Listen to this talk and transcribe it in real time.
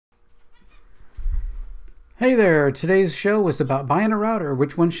Hey there, today's show is about buying a router.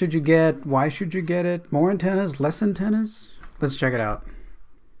 Which one should you get? Why should you get it? More antennas? Less antennas? Let's check it out.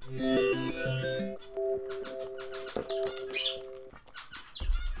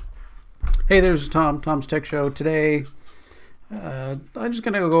 Hey, there's Tom's Tech Show. Today, I'm just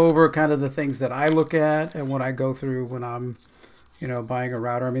going to go over kind of the things that I look at and what I go through when I'm, buying a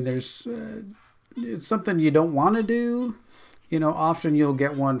router. I mean, it's something you don't want to do. Often you'll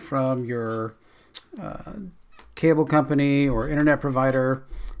get one from your cable company or internet provider,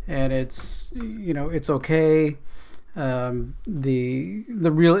 and it's okay. The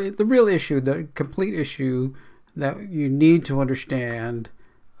real issue, the complete issue that you need to understand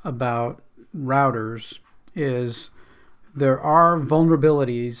about routers is there are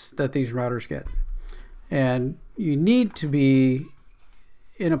vulnerabilities that these routers get, and you need to be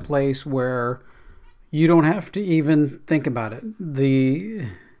in a place where you don't have to even think about it. The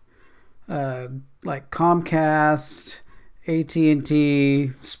like Comcast, AT&T,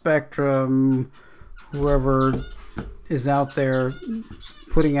 Spectrum, whoever is out there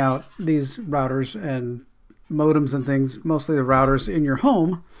putting out these routers and modems and things, mostly the routers in your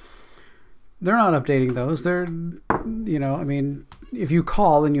home, they're not updating those. They're, I mean, if you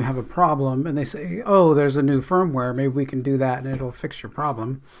call and you have a problem and they say, oh, there's a new firmware, maybe we can do that and it'll fix your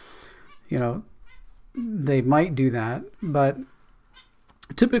problem. They might do that, but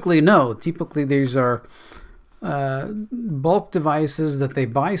typically no. Typically these are bulk devices that they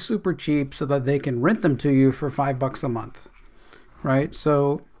buy super cheap so that they can rent them to you for $5 a month, right?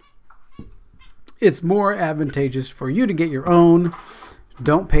 So it's more advantageous for you to get your own.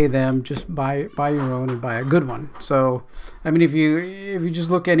 Don't pay them, just buy your own and buy a good one. So I mean, if you just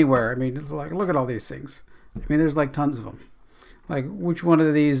look anywhere, I mean, it's like, look at all these things. I mean, there's like tons of them. Like, which one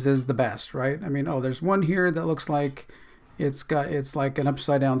of these is the best, right? I mean, oh, there's one here that looks like it's like an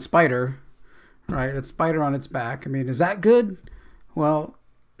upside down spider, right? It's spider on its back. I mean, is that good? Well,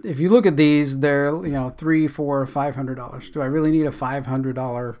 if you look at these, they're $300, $400, $500. Do I really need a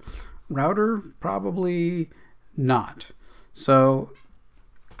 $500 router? Probably not. So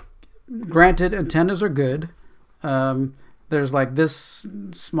granted, antennas are good. There's like this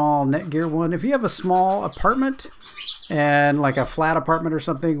small Netgear one. If you have a small apartment and like a flat apartment or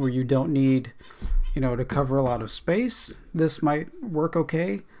something where you don't need, to cover a lot of space, this might work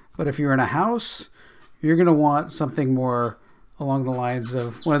okay. But if you're in a house, you're going to want something more along the lines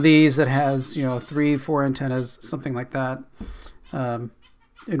of one of these that has, 3-4 antennas, something like that,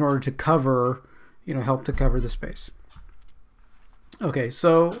 in order to cover, help to cover the space. Okay,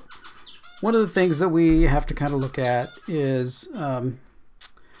 so one of the things that we have to kind of look at is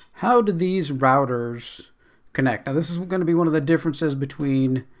how do these routers connect? Now, this is going to be one of the differences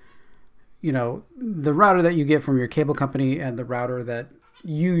between, the router that you get from your cable company and the router that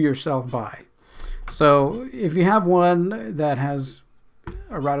you yourself buy. So if you have one that has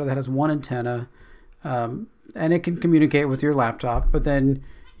a router that has one antenna, and it can communicate with your laptop, but then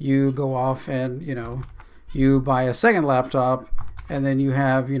you go off and, you buy a second laptop, and then you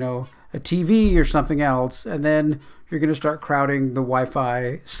have, a TV or something else, and then you're going to start crowding the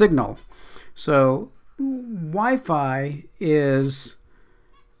Wi-Fi signal. So Wi-Fi is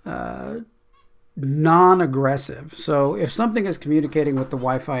non-aggressive. So if something is communicating with the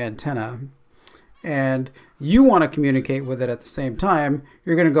Wi-Fi antenna and you want to communicate with it at the same time,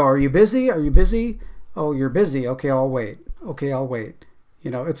 you're going to go, are you busy? Are you busy? Oh, you're busy. Okay, I'll wait. Okay, I'll wait.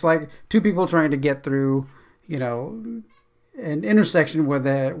 It's like two people trying to get through, an intersection where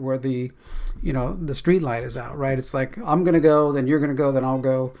the street light is out, right? It's like, I'm going to go, then you're going to go, then I'll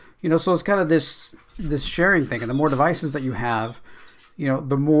go. So it's kind of this sharing thing. And the more devices that you have,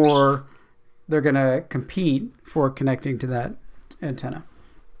 the more they're going to compete for connecting to that antenna.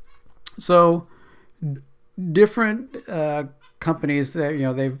 So different companies,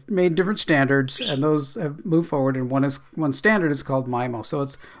 they've made different standards, and those have moved forward. And one standard is called MIMO. So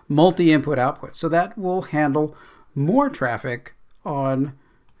it's multi-input output. So that will handle more traffic on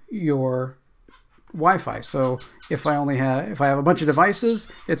your Wi-Fi. So if I have a bunch of devices,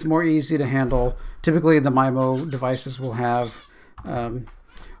 it's more easy to handle. Typically, the MIMO devices will have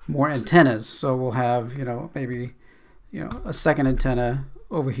more antennas. So we'll have maybe a second antenna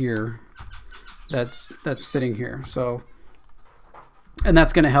over here that's sitting here. So, and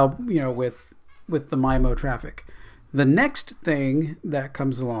that's going to help with the MIMO traffic. The next thing that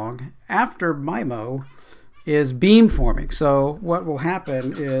comes along after MIMO is beamforming. So what will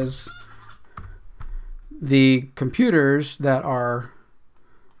happen is the computers that are,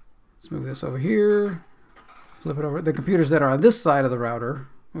 let's move this over here, flip it over, the computers that are on this side of the router,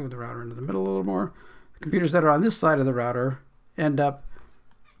 move the router into the middle a little more, the computers that are on this side of the router end up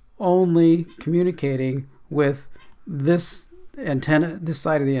only communicating with this antenna, this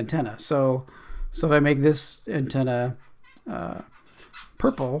side of the antenna. So if I make this antenna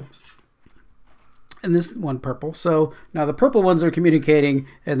purple and this one purple, so now the purple ones are communicating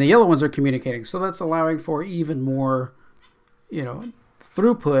and the yellow ones are communicating. So that's allowing for even more,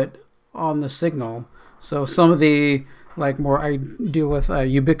 throughput on the signal. So some of the I deal with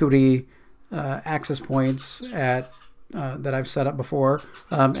Ubiquiti access points at that I've set up before,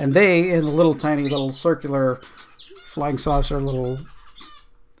 and they, in a little tiny little circular flying saucer little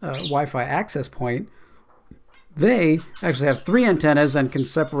Wi-Fi access point, they actually have 3 antennas and can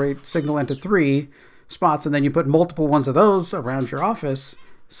separate signal into 3 spots, and then you put multiple ones of those around your office,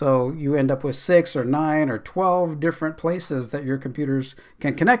 so you end up with 6 or 9 or 12 different places that your computers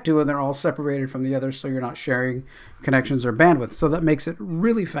can connect to, and they're all separated from the others, so you're not sharing connections or bandwidth. So that makes it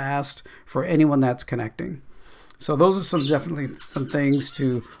really fast for anyone that's connecting. So those are definitely some things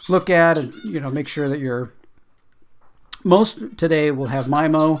to look at, and make sure that most today will have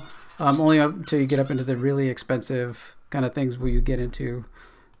MIMO, only until you get up into the really expensive kind of things where you get into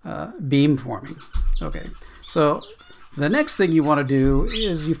beamforming. Okay, so the next thing you want to do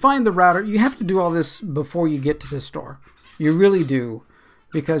is you find the router. You have to do all this before you get to the store. You really do,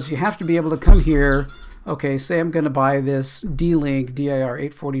 because you have to be able to come here. Okay, say I'm going to buy this D-Link DIR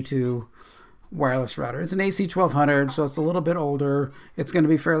 842 wireless router. It's an AC1200, so it's a little bit older. It's going to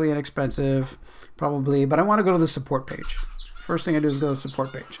be fairly inexpensive, probably, but I want to go to the support page. First thing I do is go to the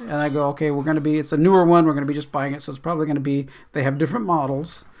support page, and I go, okay, it's a newer one. We're going to be just buying it, so it's probably going to be, they have different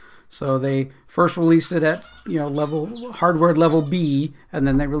models. So they first released it at hardware level B, and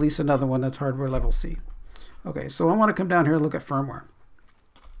then they release another one that's hardware level C. Okay, so I want to come down here and look at firmware.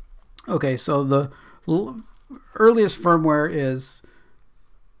 Okay, so the earliest firmware is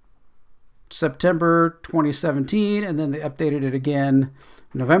September 2017, and then they updated it again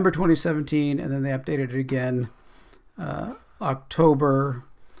November 2017, and then they updated it again October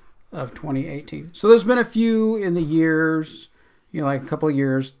of 2018. So there's been a few in the years, like a couple of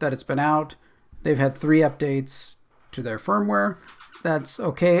years that it's been out. They've had 3 updates to their firmware. That's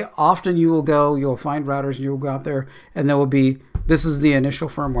okay. Often you'll find routers and you'll go out there and there will be, this is the initial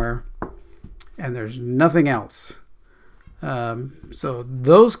firmware and there's nothing else. So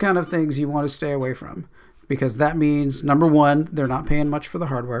those kind of things you want to stay away from, because that means, number one, they're not paying much for the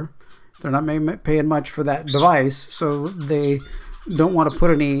hardware. They're not paying much for that device, so they don't want to put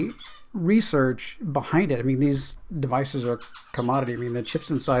any research behind it. I mean, these devices are commodity. I mean, the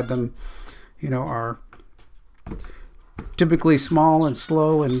chips inside them, are typically small and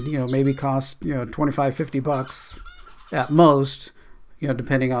slow, and maybe cost $25-50 at most,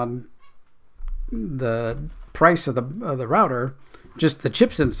 depending on the price of the router. Just the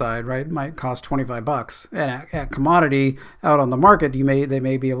chips inside, right, might cost $25, and at commodity out on the market, they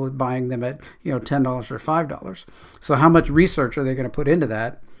may be able to buying them at $10 or $5. So how much research are they going to put into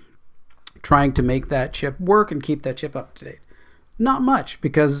that, trying to make that chip work and keep that chip up to date? Not much,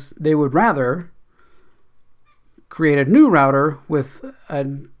 because they would rather create a new router with a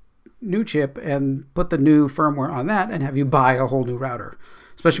new chip and put the new firmware on that and have you buy a whole new router,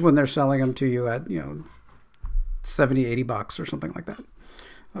 especially when they're selling them to you at $70-80 or something like that.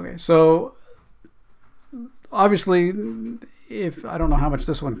 Okay, so obviously, if I don't know how much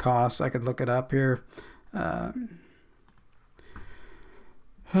this one costs, I could look it up here. How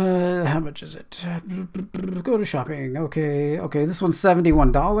much is it? Go to shopping. Okay, this one's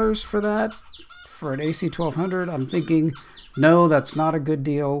 $71 for that, for an AC1200. I'm thinking, no, that's not a good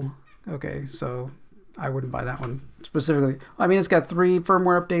deal. Okay, so I wouldn't buy that one specifically. I mean, it's got 3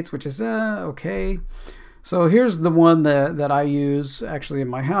 firmware updates, which is okay. So here's the one that I use actually in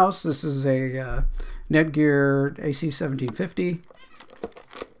my house. This is a Netgear AC1750.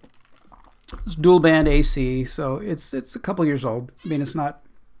 It's dual band AC, so it's a couple years old. I mean, it's not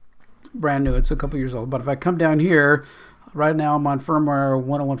brand new, it's a couple years old. But if I come down here, right now I'm on firmware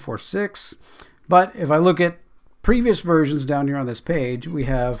 101.46. But if I look at previous versions down here on this page, we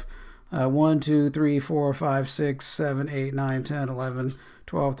have 1, 2, 3, 4, 5, 6, 7, 8, 9, 10, 11,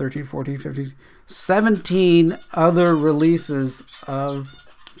 12, 13, 14, 15, 17 other releases of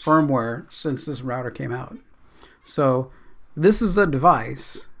firmware since this router came out. So this is a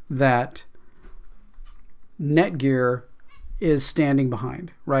device that Netgear is standing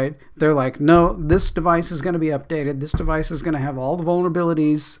behind, right? They're like, no, this device is going to be updated. This device is going to have all the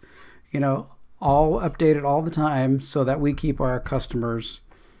vulnerabilities, all updated all the time, so that we keep our customers,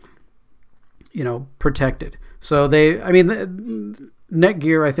 protected. So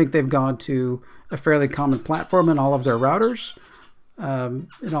Netgear, I think they've gone to a fairly common platform in all of their routers. In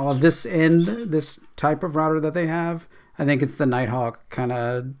all of this type of router that they have, I think it's the Nighthawk kind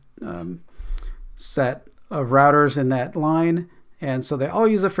of set routers in that line, and so they all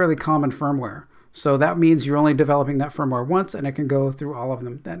use a fairly common firmware. So that means you're only developing that firmware once, and it can go through all of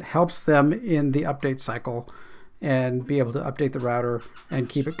them. That helps them in the update cycle and be able to update the router and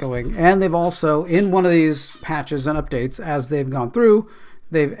keep it going. And they've also, in one of these patches and updates, as they've gone through,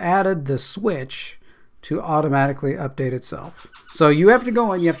 they've added the switch to automatically update itself. So you have to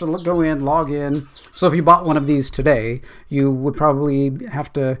go in, log in. So if you bought one of these today, you would probably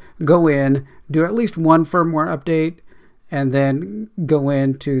have to go in, do at least one firmware update, and then go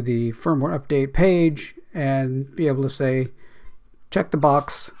into the firmware update page and be able to say, check the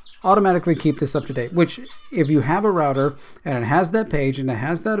box, automatically keep this up to date. Which, if you have a router and it has that page and it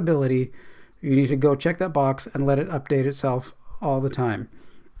has that ability, you need to go check that box and let it update itself all the time.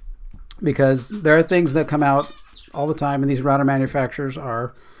 Because there are things that come out all the time, and these router manufacturers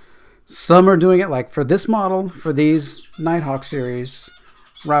are, some are doing it like for this model, for these Nighthawk series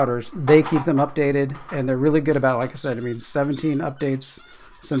routers, they keep them updated, and they're really good about it. Like I said, I mean, 17 updates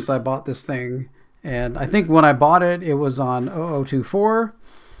since I bought this thing, and I think when I bought it, it was on 0024.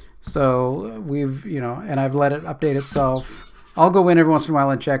 So we've, and I've let it update itself. I'll go in every once in a while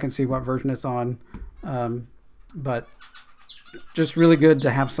and check and see what version it's on, but just really good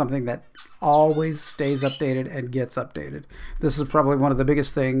to have something that always stays updated and gets updated. This is probably one of the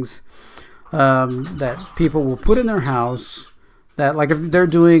biggest things that people will put in their house. That, like, if they're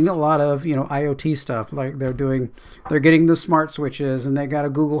doing a lot of IoT stuff, like they're getting the smart switches, and they got a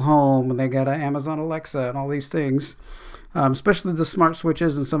Google Home, and they got an Amazon Alexa, and all these things, especially the smart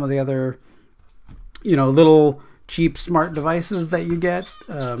switches and some of the other little cheap smart devices that you get.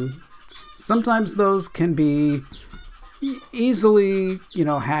 Sometimes those can be easily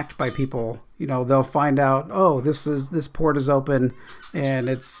hacked by people. They'll find out, oh, this port is open, and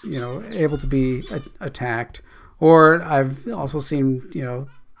it's able to be attacked. Or I've also seen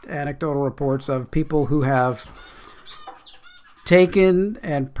anecdotal reports of people who have taken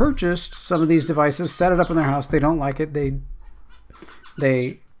and purchased some of these devices, set it up in their house, they don't like it,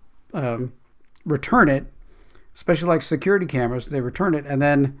 they return it, especially like security cameras, they return it, and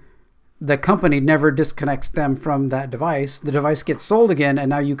then the company never disconnects them from that device. The device gets sold again, and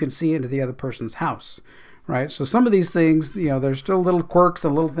now you can see into the other person's house, right? So some of these things, there's still little quirks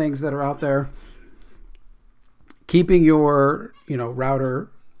and little things that are out there. Keeping your, router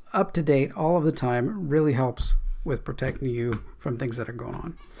up to date all of the time really helps with protecting you from things that are going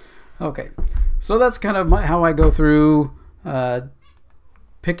on. Okay, so that's kind of how I go through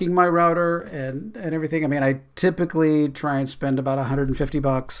picking my router and everything. I mean, I typically try and spend about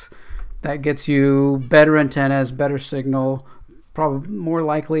 $150. That gets you better antennas, better signal, probably more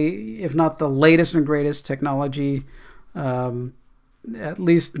likely, if not the latest and greatest technology, at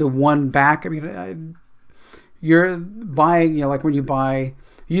least the one back. I mean, you're buying, like when you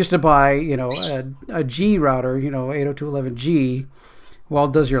used to buy, a G router, 802.11g. Well,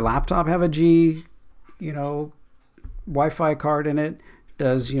 does your laptop have a G, Wi-Fi card in it?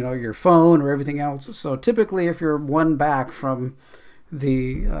 Does, your phone or everything else? So typically, if you're one back from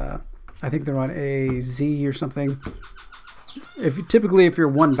the, I think they're on a Z or something. If you're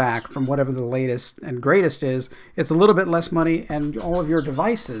one back from whatever the latest and greatest is, it's a little bit less money, and all of your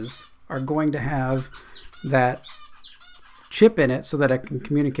devices are going to have that chip in it so that it can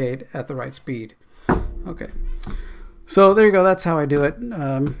communicate at the right speed. Okay, so there you go. That's how I do it.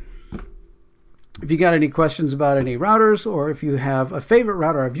 If you got any questions about any routers, or if you have a favorite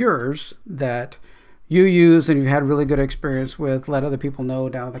router of yours that you use and you've had really good experience with, let other people know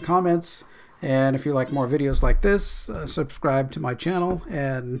down in the comments. And if you like more videos like this, subscribe to my channel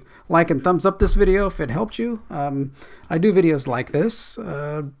and like and thumbs up this video if it helped you. I do videos like this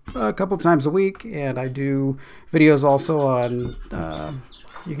a couple times a week, and I do videos also on,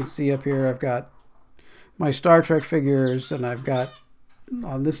 you can see up here, I've got my Star Trek figures, and I've got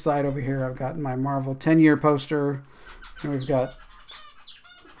on this side over here, I've got my Marvel 10-year poster, and we've got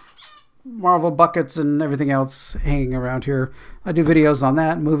Marvel buckets and everything else hanging around here. I do videos on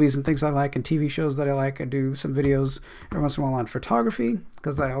that, movies and things I like, and TV shows that I like. I do some videos every once in a while on photography,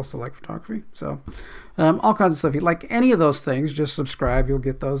 because I also like photography. So all kinds of stuff. If you like any of those things, just subscribe. You'll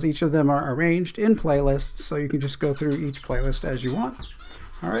get those. Each of them are arranged in playlists, so you can just go through each playlist as you want.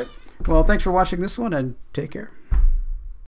 All right. Well, thanks for watching this one, and take care.